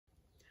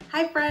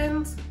Hi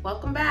friends,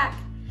 welcome back.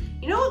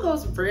 You know what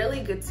goes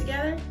really good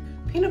together?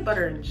 Peanut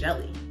butter and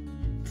jelly.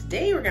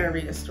 Today we're gonna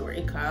read a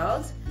story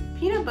called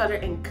Peanut Butter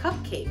and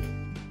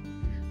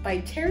Cupcake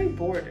by Terry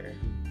Border.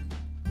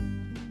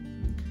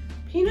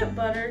 Peanut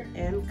butter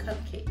and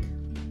cupcake.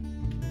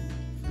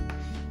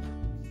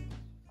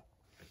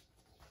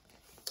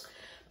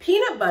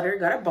 Peanut Butter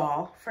got a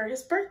ball for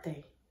his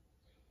birthday.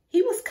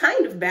 He was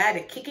kind of bad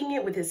at kicking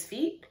it with his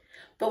feet,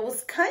 but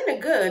was kind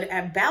of good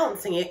at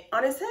balancing it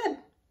on his head.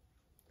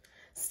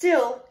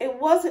 Still, it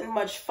wasn't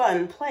much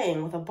fun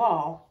playing with a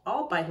ball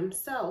all by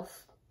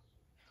himself.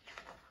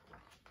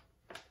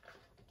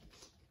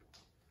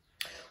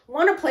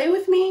 "Want to play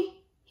with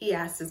me?" he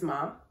asked his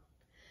mom.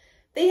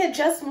 They had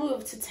just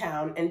moved to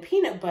town and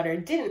Peanut Butter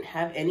didn't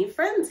have any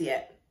friends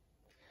yet.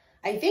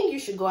 "I think you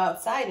should go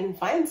outside and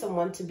find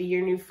someone to be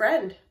your new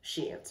friend,"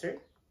 she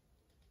answered.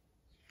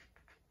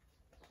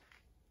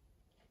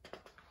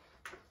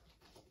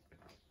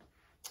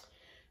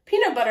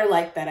 Peanut Butter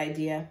liked that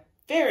idea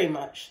very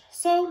much,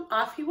 so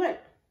off he went.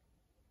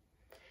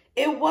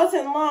 It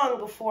wasn't long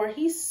before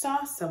he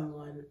saw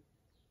someone.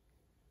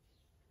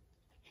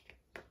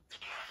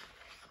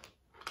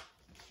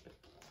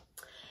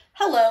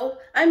 "Hello,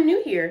 I'm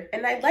new here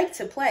and I'd like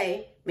to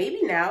play,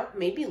 maybe now,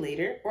 maybe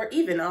later, or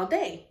even all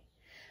day.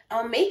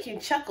 I'll make you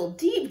chuckle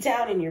deep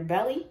down in your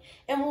belly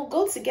and we'll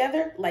go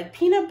together like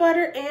peanut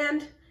butter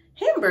and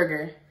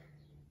hamburger."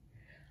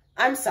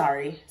 "I'm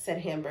sorry,"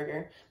 said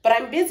Hamburger, "but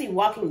I'm busy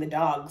walking the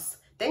dogs.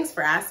 Thanks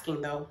for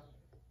asking, though."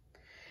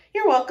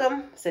 "You're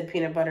welcome," said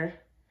Peanut Butter.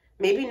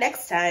 "Maybe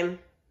next time."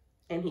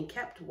 And he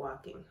kept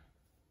walking.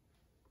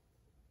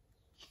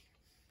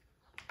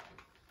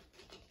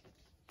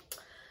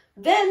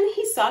 Then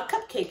he saw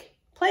Cupcake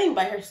playing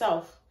by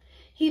herself.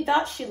 He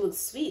thought she looked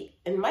sweet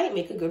and might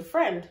make a good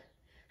friend.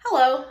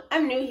 "Hello,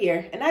 I'm new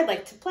here and I'd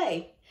like to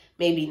play.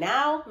 Maybe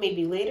now,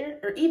 maybe later,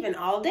 or even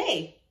all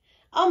day.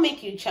 I'll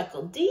make you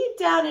chuckle deep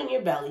down in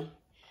your belly.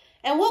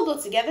 And we'll go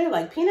together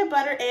like peanut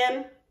butter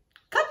and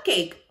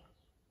cupcake."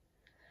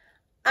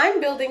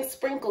 "I'm building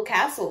sprinkle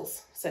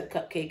castles," said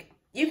Cupcake.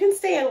 "You can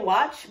stay and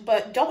watch,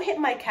 but don't hit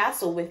my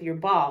castle with your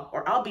ball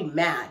or I'll be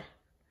mad."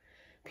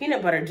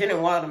 Peanut Butter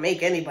didn't want to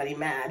make anybody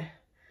mad.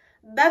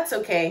 "That's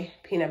okay,"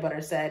 Peanut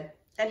Butter said,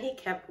 and he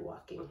kept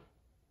walking.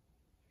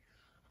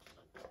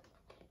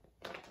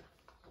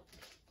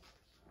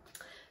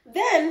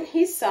 Then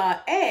he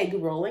saw Egg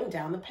rolling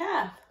down the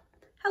path.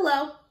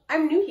 "Hello,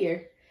 I'm new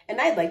here,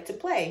 and I'd like to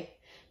play.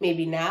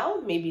 Maybe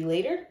now, maybe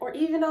later, or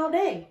even all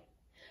day.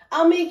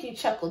 I'll make you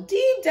chuckle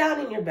deep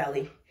down in your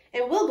belly,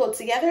 and we'll go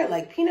together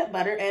like peanut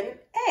butter and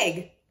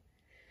egg."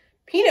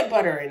 "Peanut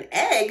butter and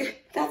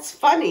egg? That's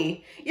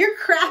funny. You're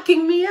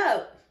cracking me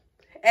up."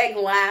 Egg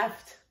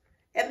laughed,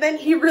 and then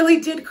he really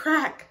did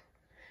crack.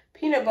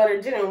 Peanut Butter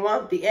didn't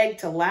want the egg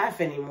to laugh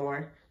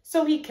anymore,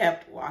 so he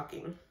kept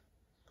walking.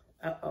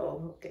 Uh-oh,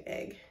 look at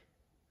Egg.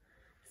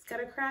 He's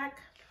got a crack.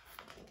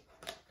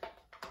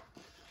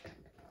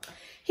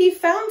 He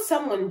found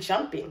someone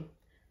jumping.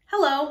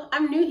 "Hello,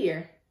 I'm new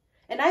here,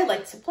 and I'd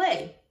like to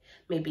play.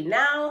 Maybe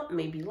now,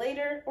 maybe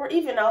later, or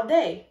even all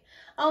day.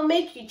 I'll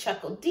make you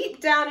chuckle deep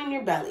down in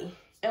your belly,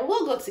 and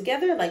we'll go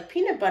together like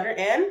peanut butter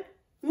and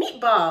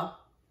meatball."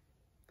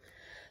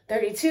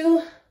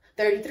 32,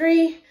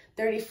 33,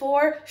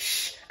 34,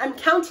 shh, I'm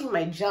counting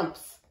my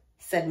jumps,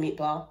 said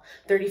Meatball.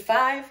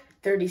 35,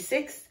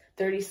 36,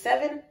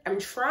 37, I'm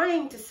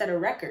trying to set a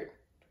record.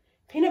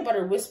 Peanut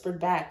Butter whispered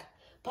back,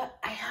 "But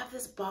I have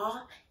this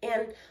ball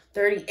and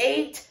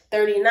 38,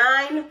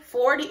 39,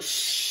 40,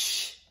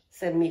 shh,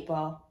 said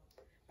Meatball.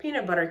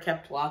 Peanut Butter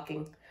kept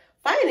walking.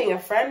 Finding a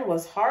friend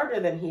was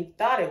harder than he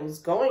thought it was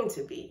going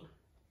to be.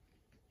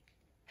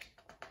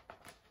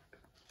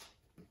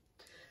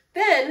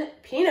 Then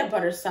Peanut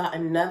Butter saw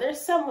another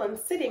someone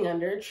sitting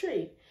under a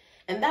tree,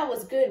 and that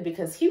was good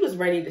because he was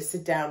ready to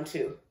sit down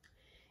too.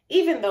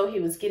 Even though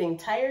he was getting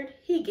tired,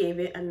 he gave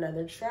it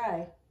another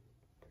try.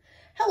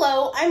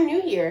 "Hello, I'm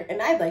new here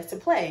and I'd like to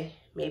play.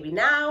 Maybe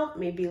now,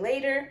 maybe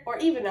later, or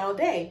even all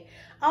day.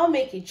 I'll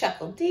make you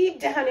chuckle deep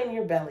down in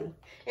your belly,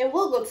 and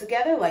we'll go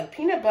together like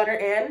peanut butter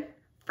and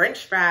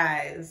French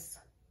fries."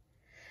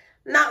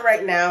 "Not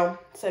right now,"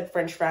 said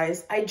French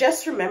Fries. "I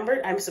just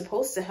remembered I'm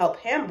supposed to help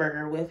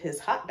Hamburger with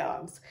his hot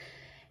dogs,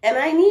 and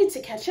I need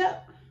to catch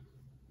up."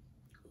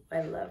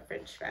 I love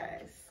French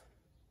fries.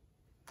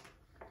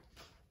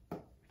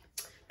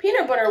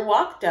 Peanut Butter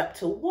walked up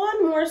to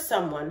one more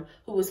someone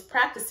who was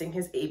practicing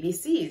his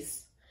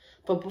ABCs.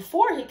 But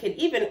before he could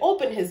even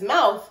open his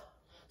mouth,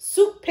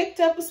 Soup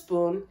picked up a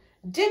spoon,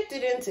 dipped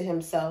it into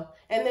himself,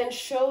 and then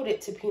showed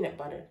it to Peanut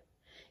Butter.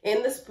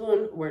 In the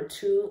spoon were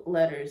two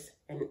letters,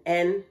 an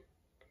N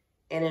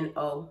and an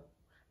O.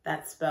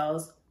 That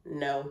spells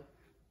no.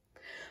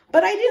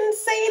 "But I didn't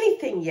say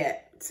anything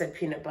yet," said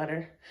Peanut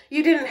Butter.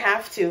 "You didn't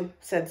have to,"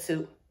 said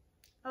Soup.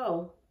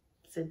 "Oh,"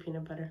 said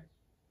Peanut Butter.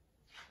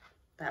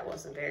 That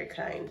wasn't very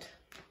kind.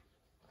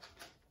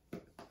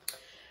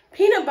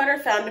 Peanut Butter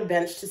found a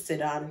bench to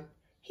sit on.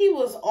 He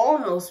was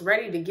almost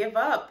ready to give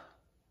up.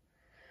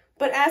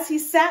 But as he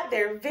sat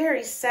there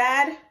very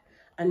sad,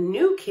 a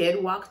new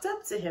kid walked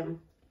up to him.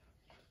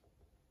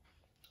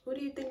 Who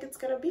do you think it's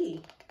gonna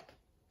be?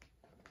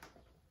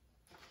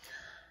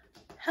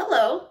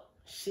 "Hello,"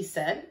 she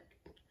said.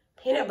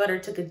 Peanut Butter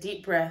took a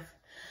deep breath.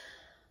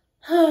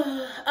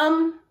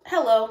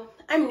 Hello,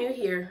 I'm new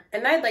here,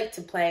 and I'd like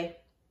to play.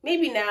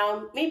 Maybe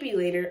now, maybe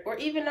later, or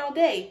even all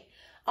day.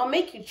 I'll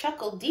make you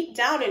chuckle deep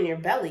down in your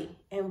belly,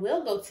 and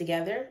we'll go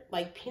together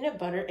like peanut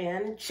butter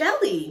and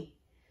jelly."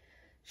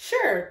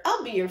 "Sure,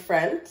 I'll be your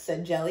friend,"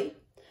 said Jelly.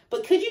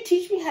 "But could you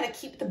teach me how to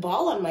keep the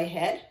ball on my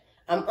head?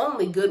 I'm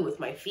only good with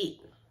my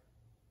feet."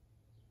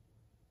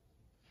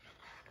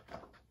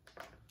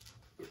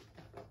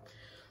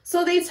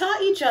 So they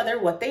taught each other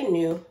what they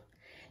knew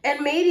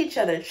and made each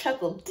other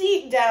chuckle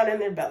deep down in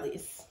their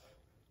bellies.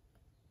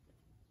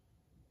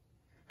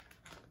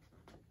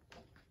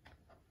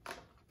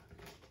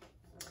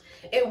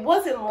 It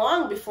wasn't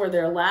long before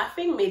their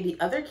laughing made the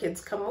other kids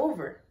come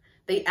over.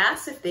 They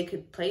asked if they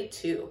could play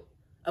too.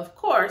 Of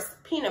course,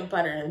 Peanut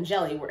Butter and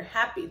Jelly were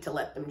happy to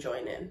let them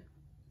join in.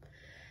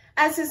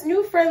 As his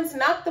new friends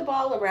knocked the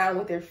ball around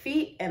with their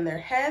feet and their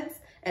heads,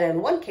 and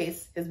in one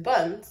case, his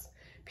buns,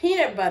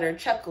 Peanut Butter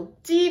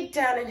chuckled deep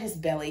down in his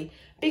belly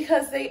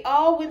because they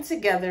all went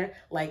together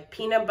like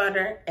peanut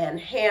butter and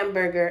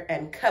hamburger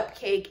and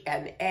cupcake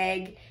and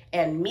egg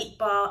and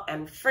meatball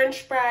and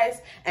french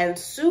fries and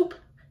soup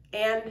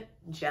and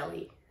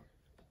jelly.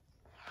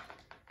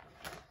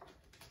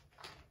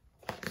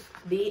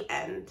 The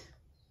end.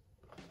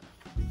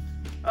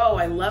 Oh,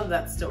 I love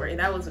that story.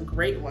 That was a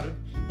great one.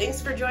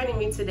 Thanks for joining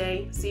me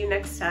today. See you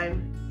next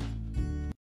time.